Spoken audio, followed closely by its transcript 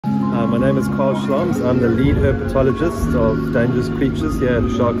My name is Schloms. I'm the lead herpetologist of dangerous creatures here at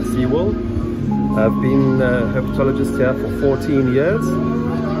uShaka SeaWorld. I've been a herpetologist here for 14 years.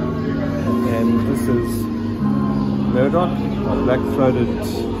 And this is Murdoch, a black-throated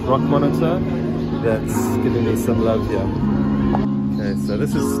rock monitor that's giving me some love here. Okay, so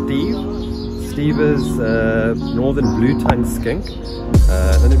this is Steve. Steve is a northern blue-tongued skink.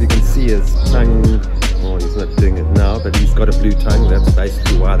 I don't know if you can see his tongue. Oh, he's not doing it now, but he's got a blue tongue. That's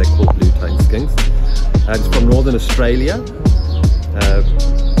basically why they're called blue-tongued skinks. It's from northern Australia.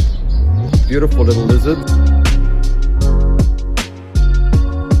 Beautiful little lizard.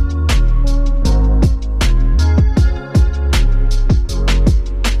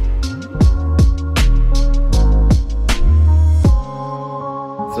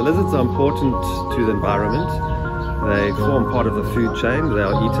 So lizards are important to the environment. They form part of the food chain. They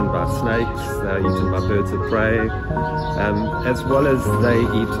are eaten by snakes, they are eaten by birds of prey, as well as they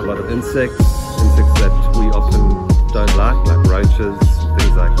eat a lot of insects that we often don't like roaches,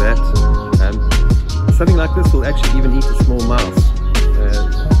 things like that. Something like this will actually even eat a small mouse.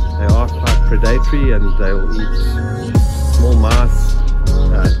 They are quite predatory and they will eat small mice,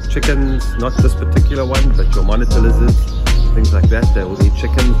 chickens, not this particular one, but your monitor lizards, things like that. They will eat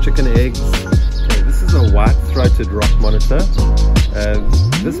chicken eggs. This is a white-throated rock monitor.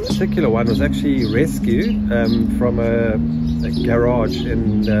 This particular one was actually rescued from a garage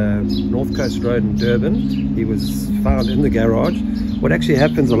in North Coast Road in Durban. He was found in the garage. What actually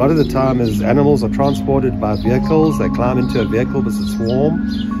happens a lot of the time is animals are transported by vehicles. They climb into a vehicle because it's warm,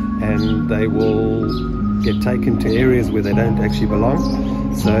 and they will get taken to areas where they don't actually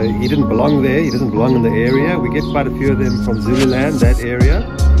belong. So he didn't belong there, he doesn't belong in the area. We get quite a few of them from Zululand, that area.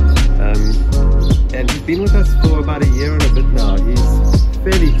 And he's been with us for about a year and a bit now. He's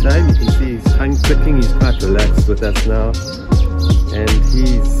fairly tame. You can see his tongue clicking. He's quite relaxed with us now. And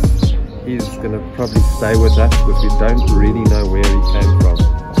he's going to probably stay with us because we don't really know where he came from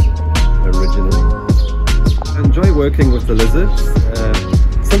originally. I enjoy working with the lizards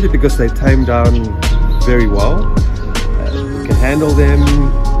simply because they tame down very well. You can handle them.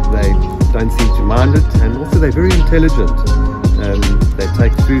 They don't seem to mind it. And also they're very intelligent. They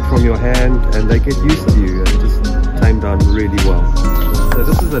take food from your hand and they get used to you and just tame down really well. So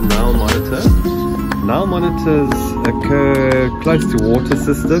this is a Nile monitor. Nile monitors occur close to water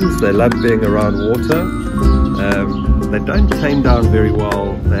systems. They love being around water. They don't tame down very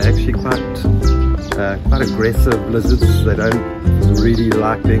well. They're actually quite aggressive lizards. They don't really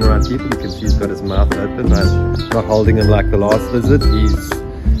like being around people. You can see he's got his mouth open. I'm not holding him like the last lizard.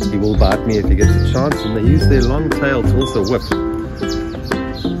 He will bite me if he gets a chance, and they use their long tail to also whip.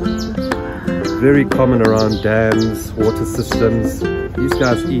 Very common around dams, water systems. These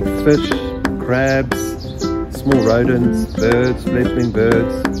guys eat fish, crabs, small rodents, birds, fledgling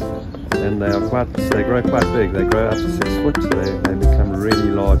birds, and they grow quite big. They grow up to 6 foot, so they become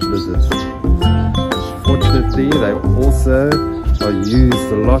really large lizards. Fortunately, they also are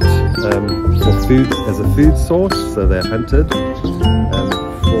used a lot for food, as a food source, so they're hunted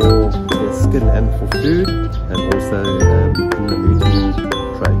for their skin and for food, and also in the meat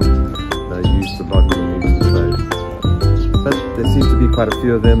trade. They're used a lot in the meat trade. But there seem to be quite a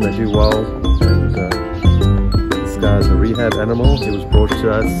few of them. They do well. And this guy is a rehab animal. He was brought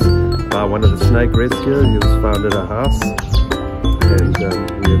to us by one of the snake rescuers. He was found at our house, and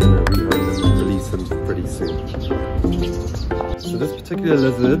we're going to rehome him and release him pretty soon. So this particular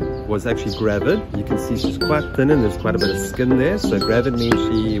lizard was actually gravid. You can see she's quite thin and there's quite a bit of skin there. So gravid means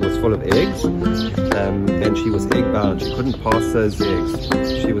she was full of eggs, and she was egg bound. She couldn't pass those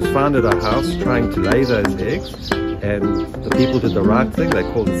eggs. She was found at our house trying to lay those eggs, and the people did the right thing. They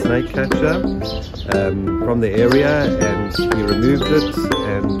called a snake catcher from the area, and he removed it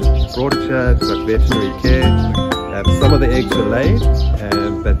and brought it here, got veterinary care. Some of the eggs were laid,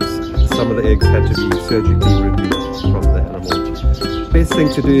 but some of the eggs had to be surgically removed from the animal. Best thing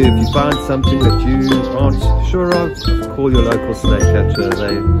to do if you find something that you aren't sure of, call your local snake catcher.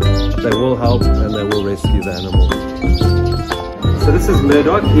 They will help and they will rescue the animal. So this is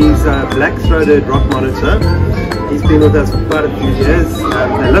Murdoch. He's a black-throated rock monitor. He's been with us for quite a few years.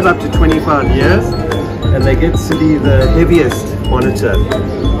 They live up to 25 years, and they get to be the heaviest monitor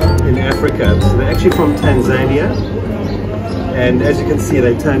in Africa. So they're actually from Tanzania, and as you can see,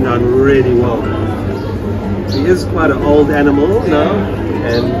 they tame down really well. He is quite an old animal now,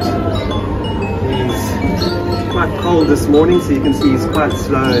 and he's quite cold this morning, so you can see he's quite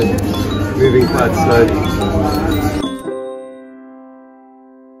slow, moving quite slowly.